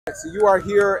So you are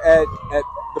here at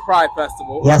the Pride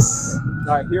Festival. Yes.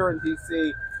 Here in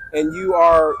DC, and you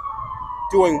are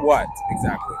doing what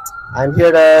exactly? I'm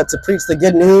here to preach the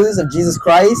good news of Jesus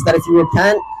Christ, that if you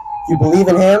repent, if you believe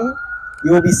in him,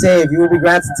 you will be saved. You will be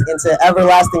granted into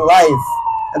everlasting life.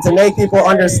 And to make people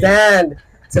understand,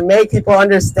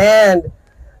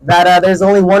 that there's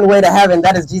only one way to heaven,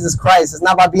 that is Jesus Christ. It's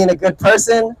not by being a good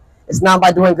person. It's not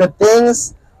by doing good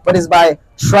things, but it's by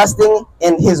trusting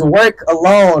in his work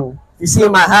alone. You see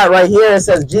my hat right here, it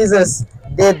says Jesus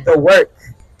did the work.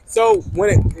 So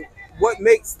what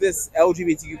makes this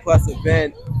LGBTQ plus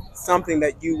event something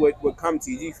that you would come to?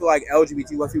 Do you feel like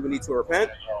LGBTQ plus people need to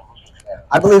repent?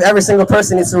 I believe every single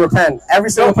person needs to repent. Every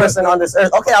single person on this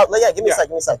earth. Okay, give me a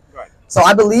second. Right. So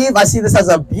I see this as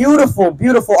a beautiful,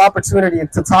 beautiful opportunity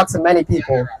to talk to many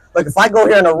people. Like if I go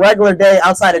here on a regular day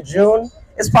outside of June,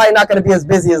 it's probably not going to be as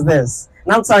busy as this.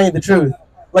 And I'm telling you the truth.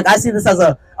 Like I see this as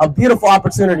a beautiful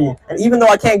opportunity. And even though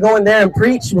I can't go in there and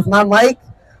preach with my mic,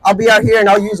 I'll be out here and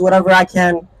I'll use whatever I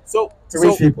can to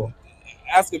reach people.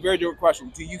 Ask a very direct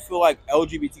question. Do you feel like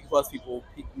LGBTQ plus people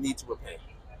need to repent?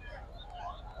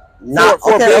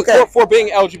 For being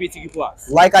LGBTQ plus.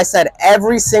 Like I said,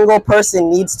 every single person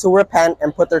needs to repent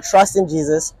and put their trust in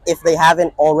Jesus if they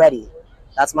haven't already.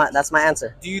 That's my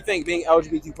answer. Do you think being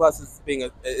LGBT plus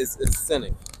is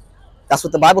sinning? That's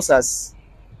what the Bible says.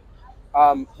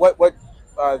 What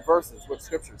verses? What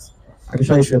scriptures? I can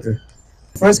show you scripture.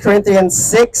 1 Corinthians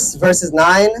 6 verses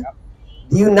 9. Yep.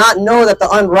 Do you not know that the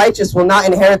unrighteous will not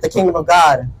inherit the kingdom of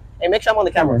God? Hey, make sure I'm on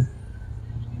the camera.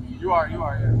 You are.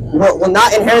 Yeah. Will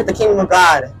not inherit the kingdom of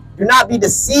God. Do not be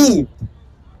deceived.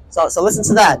 So listen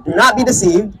to that. Do not be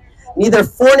deceived. Neither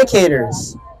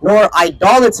fornicators, nor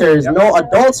idolaters, nor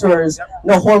adulterers,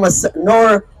 nor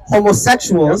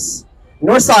homosexuals,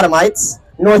 nor sodomites,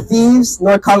 nor thieves,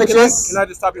 nor covetous. Can I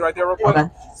just stop you right there real quick? Okay.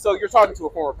 So you're talking to a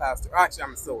former pastor. Actually,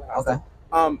 I'm still a pastor. Okay.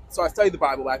 So I studied the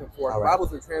Bible back and forth. All The right.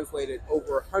 Bible's been translated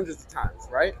over hundreds of times,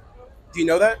 right? Do you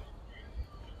know that?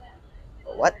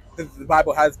 What? The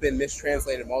Bible has been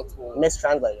mistranslated multiple.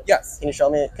 Mistranslated? Yes. Can you show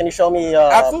me?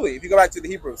 Absolutely. If you go back to the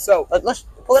Hebrew. So let's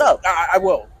pull it up. I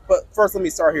will. But first, let me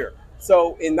start here.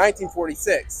 So in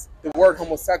 1946, the word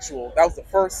homosexual, that was the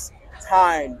first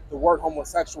time the word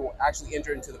homosexual actually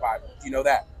entered into the Bible. Do you know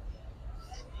that?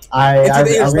 I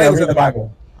read the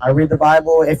Bible. I read the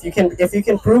Bible. If you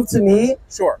can prove to me,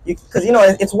 sure. Because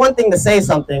it's one thing to say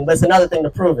something, but it's another thing to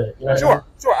prove it. You know sure, what I mean?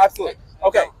 Sure, absolutely.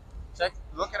 Okay.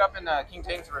 Look it up in King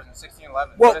James version,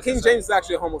 1611. Well, King James is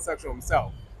actually a homosexual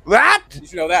himself. What? You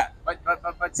should know that. But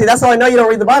see, that's how I know you don't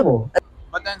read the Bible.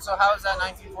 But then, so how is that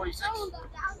 1946?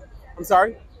 I'm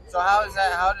sorry? So how is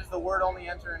that? How does the word only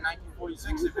enter in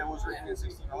 1946 if it was written in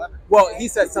 1611? Well, he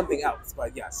said something else,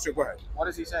 but yeah, sure, go ahead. What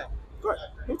does he say? Go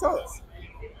ahead. He told us.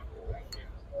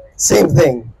 Same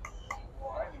thing.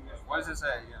 What does it say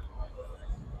again?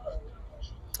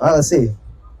 All right, let's see.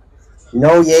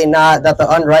 Know ye not that the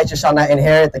unrighteous shall not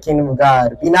inherit the kingdom of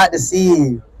God? Be not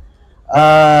deceived.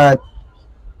 Neither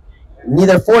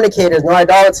fornicators, nor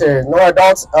idolaters, nor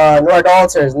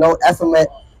adulterers, nor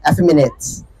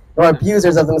effeminates, nor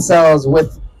abusers of themselves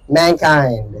with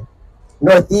mankind,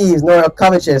 nor thieves, nor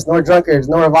covetous, nor drunkards,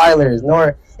 nor revilers,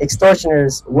 nor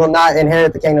extortioners will not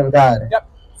inherit the kingdom of God. Yep.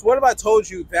 So what if I told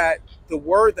you that the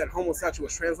word that homosexual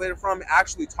was translated from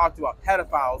actually talked about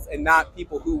pedophiles and not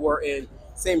people who were in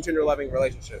same gender loving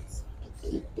relationships?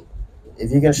 If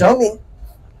you can show me.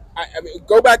 I mean,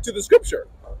 go back to the scripture.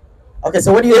 Okay,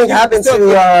 so what do you think happened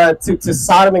to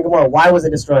Sodom and Gomorrah? Why was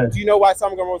it destroyed? Do you know why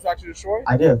Sodom and Gomorrah was actually destroyed?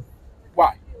 I do.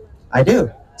 Why? I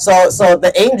do. So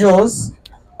the angels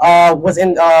was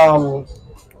in who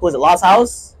was it, Lot's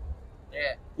house?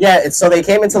 Yeah. Yeah. So they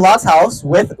came into Lot's house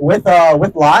with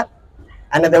Lot,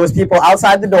 and then there was people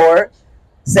outside the door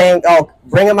saying, "Oh,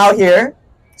 bring him out here."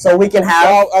 So we can have.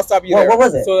 Well, I'll stop you there. What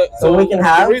was it? So we can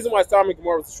have. The reason why Sodom and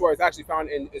Gomorrah was destroyed is actually found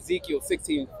in Ezekiel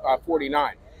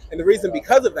 16:49, and the reason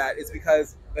because of that is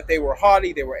because that they were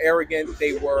haughty, they were arrogant,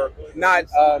 they were not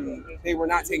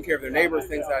taking care of their neighbors,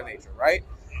 things of that nature, right?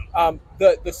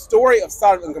 The story of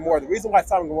Sodom and Gomorrah, the reason why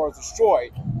Sodom and Gomorrah was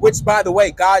destroyed, which by the way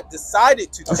God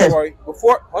decided to destroy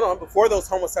before those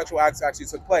homosexual acts actually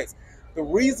took place. The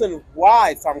reason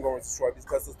why Sodom and Gomorrah was destroyed is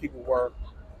because those people were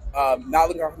not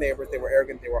looking out for neighbors, they were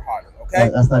arrogant, they were haughty. Okay,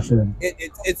 that's not true.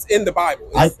 It's in the Bible.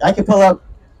 I can pull up.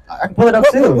 I can pull it up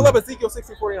too. Pull up Ezekiel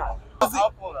 16:49.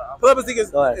 I'll pull it up. Pull up Ezekiel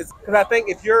because I think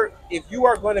if you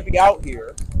are going to be out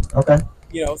here, okay,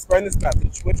 spreading this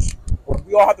message, which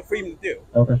we all have the freedom to do.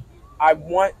 Okay. I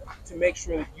want to make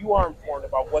sure that you are informed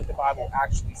about what the Bible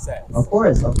actually says. Of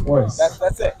course.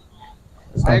 That's it.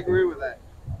 I agree with that.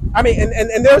 I mean,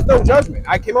 and there's no judgment.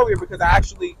 I came over here because I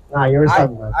actually. Nah, you're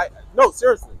talking about. No,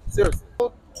 seriously.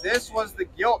 This was the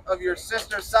guilt of your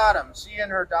sister Sodom. She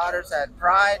and her daughters had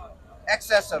pride,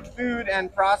 excess of food,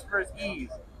 and prosperous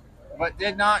ease, but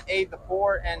did not aid the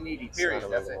poor and needy. Period.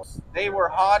 That's it. They were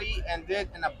haughty and did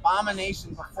an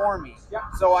abomination before me.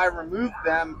 So I removed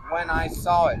them when I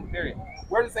saw it. Period.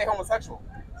 Where does it say homosexual?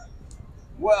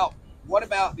 Well, what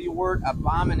about the word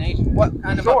abomination? What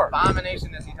kind of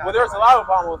abomination is he talking about? Well, there's a lot of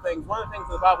abominable things. One of the things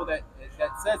in the Bible that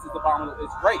says is abominable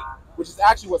is rape, which is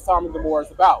actually what Sodom and Gomorrah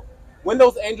is about. When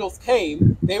those angels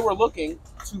came, they were looking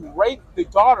to rape the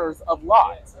daughters of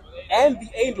Lot and the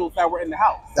angels that were in the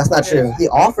house. That's not true. He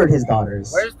offered his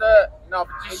daughters. Where's the... No,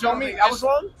 just show me... That was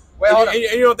wrong? Wait, hold on. And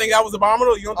you don't think that was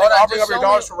abominable? You don't think offering up your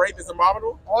daughters for rape is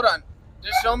abominable? Hold on.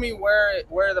 Just show me where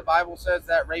the Bible says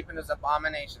that raping is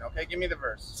abomination. Okay, give me the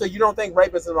verse. So you don't think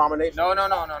rape is an abomination? No.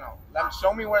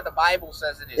 Show me where the Bible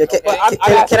says it is.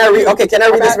 Yeah, can I read? Okay, can I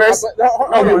read this verse?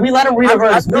 No, we let him read a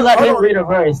verse. We let him read a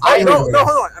verse. No,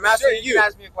 hold on. I'm asking you. You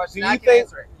ask me a question. I can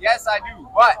answer it. Yes, I do.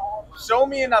 But show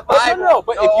me in the Bible. No,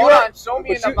 but if you show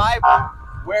me in the Bible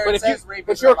where it says rape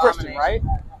is an abomination. But you're a Christian, right?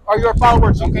 Or you're a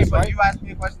follower of Jesus, okay, but right? you asked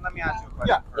me a question. Let me ask you a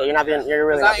question. Yeah, you're not being. You're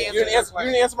really not. You didn't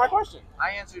answer my question. I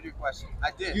answered your question.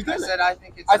 I did. You didn't. I said I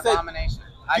think it's an abomination.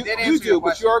 I did answer your question. You do,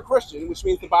 but you're a Christian, which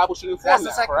means the Bible should inform that.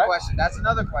 That's the second question. That's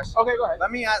another question. Okay, go ahead.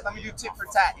 Let me do tit for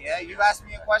tat. Yeah, you asked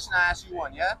me a question. I asked you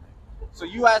one. Yeah. So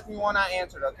you asked me one. I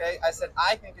answered. Okay. I said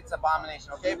I think it's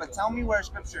abomination. Okay, but tell me where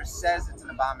Scripture says it's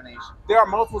an abomination. There are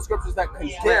multiple scriptures that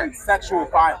condemn sexual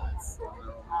violence.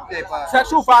 Okay, but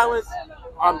sexual violence.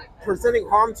 Presenting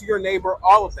harm to your neighbor,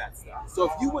 all of that stuff. So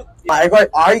if you would... My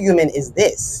argument is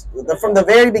this. From the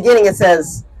very beginning it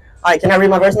says... Alright, can I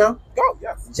read my verse now? Go,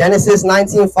 yes. Genesis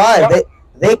 19:5. Yep.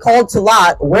 They called to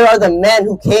Lot, "Where are the men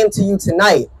who came to you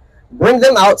tonight? Bring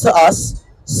them out to us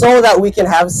so that we can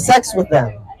have sex with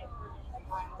them."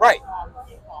 Right.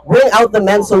 Bring out the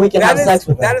men so we can have sex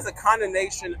with them. That is a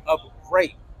condemnation of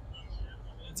rape.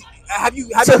 Hold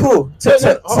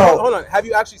on. Have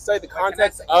you actually studied the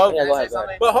context of? Yeah, go ahead.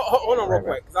 But hold on, real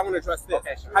quick, because I want to address this.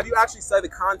 Okay, sure. Have you actually studied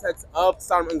the context of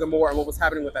Sodom and Gomorrah and what was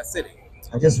happening with that city?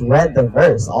 I just read the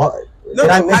verse. Did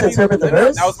I misinterpret the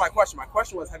verse? That was my question. My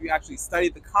question was, have you actually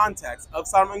studied the context of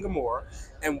Sodom and Gomorrah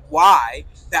and why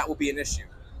that will be an issue?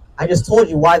 I just told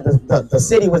you why the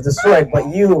city was destroyed,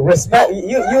 but you said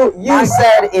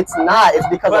it's not. It's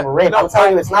because of rape. I'm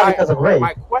telling you, it's not because of rape.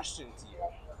 My question to you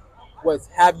was,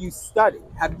 have you studied?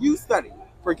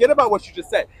 Forget about what you just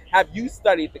said. Have you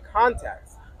studied the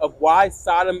context of why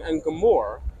Sodom and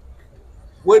Gomorrah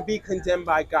would be condemned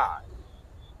by God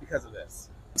because of this?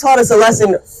 He taught us a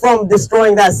lesson from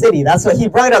destroying that city. That's what he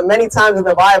brought it up many times in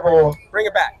the Bible. Bring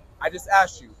it back. I just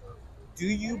asked you, do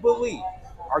you believe,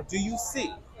 or do you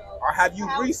see, or have you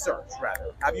researched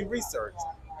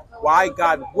why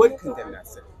God would condemn that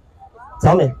city?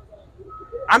 Tell me.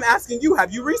 I'm asking you,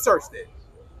 have you researched it?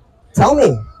 Tell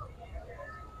me.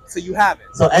 So you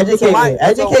haven't. So educate me.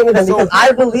 Educate me then, because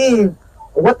I believe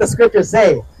what the scriptures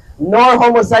say. Nor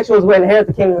homosexuals will inherit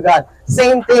the kingdom of God.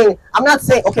 Same thing. I'm not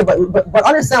saying, okay, but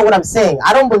understand what I'm saying.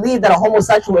 I don't believe that a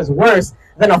homosexual is worse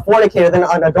than a fornicator, than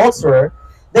an adulterer.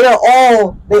 They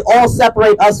all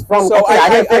separate us from, so okay, I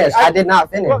didn't finish. I did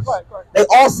not finish. Go ahead. They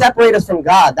all separate us from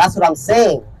God. That's what I'm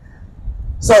saying.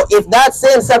 So if that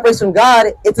sin separates from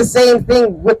God, it's the same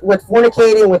thing with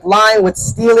fornicating, with lying, with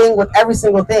stealing, with every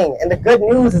single thing. And the good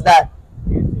news is that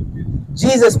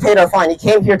Jesus paid our fine. He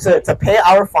came here to pay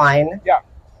our fine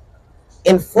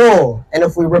in full. And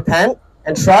if we repent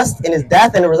and trust in his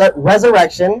death and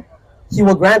resurrection, he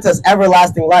will grant us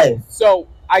everlasting life. So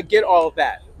I get all of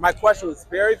that. My question was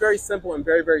very, very simple and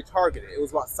very, very targeted. It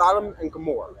was about Sodom and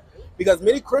Gomorrah. Because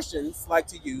many Christians like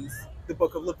to use the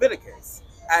book of Leviticus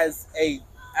as a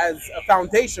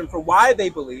foundation for why they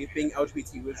believe being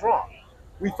LGBT is wrong.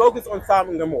 We focus on Sodom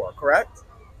and Gomorrah, correct?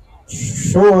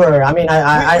 Sure. I mean,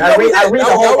 I read the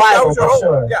whole Bible for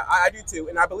sure. Yeah, I do too,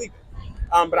 and I believe it.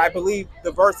 But I believe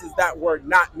the verses that were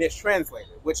not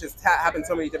mistranslated, which has happened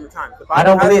so many different times. I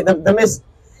don't believe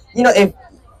if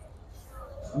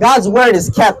God's word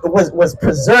is was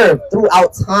preserved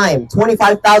throughout time,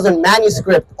 25,000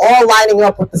 manuscripts, all lining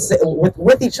up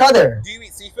with each other. Do you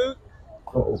eat seafood?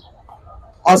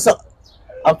 Also,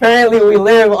 apparently we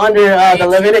live under the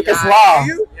Leviticus law.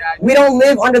 We don't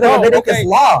live under the Leviticus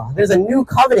law. There's a new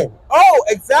covenant. Oh,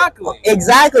 exactly.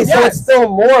 Exactly. Yes. So it's still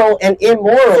moral and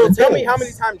immoral. So tell me how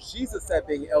many times Jesus said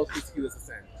being LGBTQ is a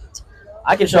sin.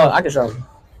 I can show you.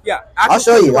 Yeah. I'll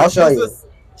show you.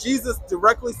 Jesus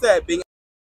directly said being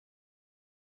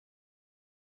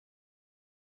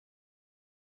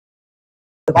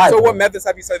the Bible. So what methods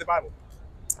have you studied the Bible?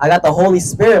 I got the Holy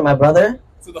Spirit, my brother.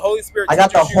 So the Holy Spirit I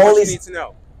got the teaches you what Holy you need to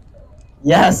know.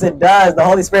 Yes, it does. The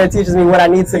Holy Spirit teaches me what I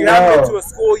need to You know. haven't been to a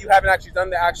school. You haven't actually done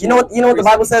the actual. You know what the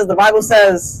Bible says? The Bible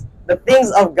says the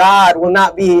things of God will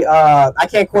not be. I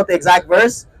can't quote the exact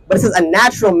verse, but it says a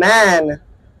natural man.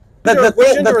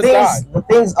 The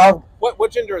things of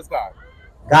what gender is God?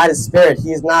 God is spirit.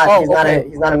 He's not. Oh, he's okay.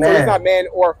 not a man. So he's not man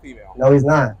or female. No, he's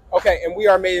not. Okay, and we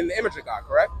are made in the image of God,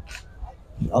 correct?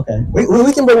 Okay,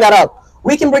 we can bring that up.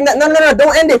 We can bring that. No,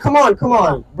 don't end it. Come on,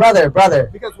 brother.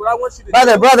 Because what I want you to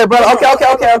brother.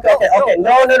 Okay.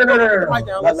 No.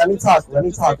 Let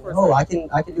me talk. No, I can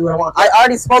do what I want. I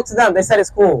already spoke to them. They said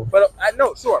it's cool. But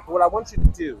no, sure. But what I want you to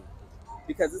do,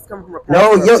 because it's coming from a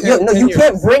no, you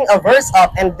can't bring a verse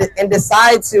up and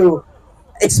decide to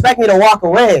expect me to walk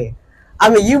away. I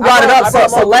mean, you brought it up,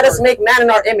 so let us make man in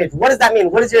our image. What does that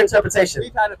mean? What is your interpretation?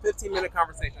 We've had a 15-minute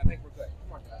conversation. I think we're good.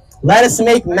 Come on, guys. Let us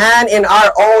make man in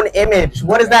our own image.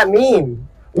 What does that mean?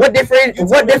 What different?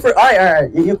 All right.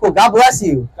 You cool. God bless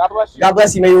you. God bless you. God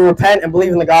bless you. May you repent and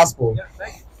believe in the gospel. Yeah,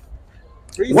 thank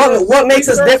you. What makes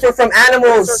us different from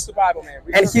animals the Bible, man.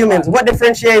 and humans? What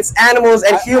differentiates animals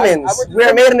and humans? We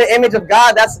are made in the image of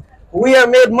God. We are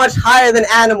made much higher than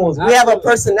animals. We have a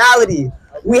personality.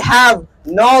 We have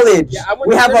knowledge.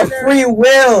 We have a free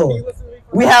will.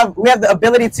 We have the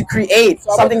ability to create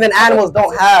something that animals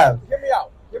don't have. Hear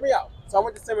me out. So I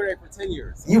went to seminary for 10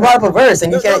 years. You brought up a verse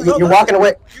and you're walking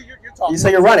away. You're talking. So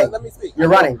you're running. Let me speak. You're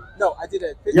running. No, I did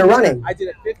it. You're running. I did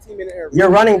a 15-minute interview. You're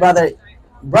running, brother.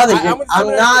 I'm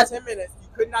not. For 10 minutes. You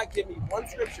could not give me one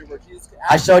scripture where Jesus.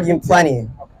 I showed you plenty.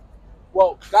 Okay.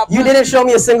 Well, you didn't show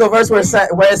me a single verse where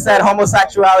it said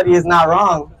homosexuality is not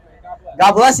wrong.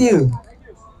 God bless you.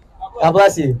 God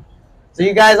bless you. So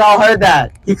you guys all heard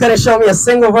that. He couldn't show me a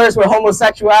single verse where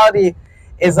homosexuality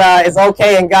is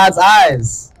okay in God's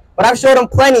eyes. But I've showed him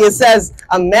plenty. It says,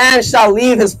 a man shall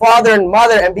leave his father and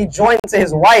mother and be joined to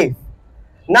his wife.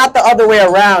 Not the other way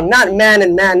around. Not man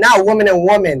and man. Not woman and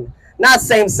woman. Not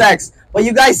same sex. But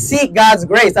you guys seek God's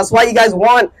grace. That's why you guys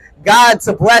want God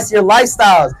to bless your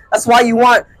lifestyles. That's why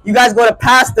you guys go to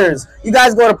pastors. You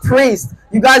guys go to priests.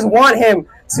 You guys want him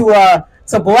to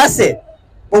bless it.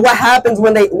 But what happens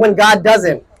when God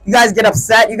doesn't? You guys get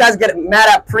upset. You guys get mad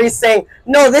at priests saying,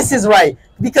 no, this is right.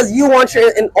 Because you want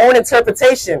your own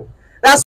interpretation. That's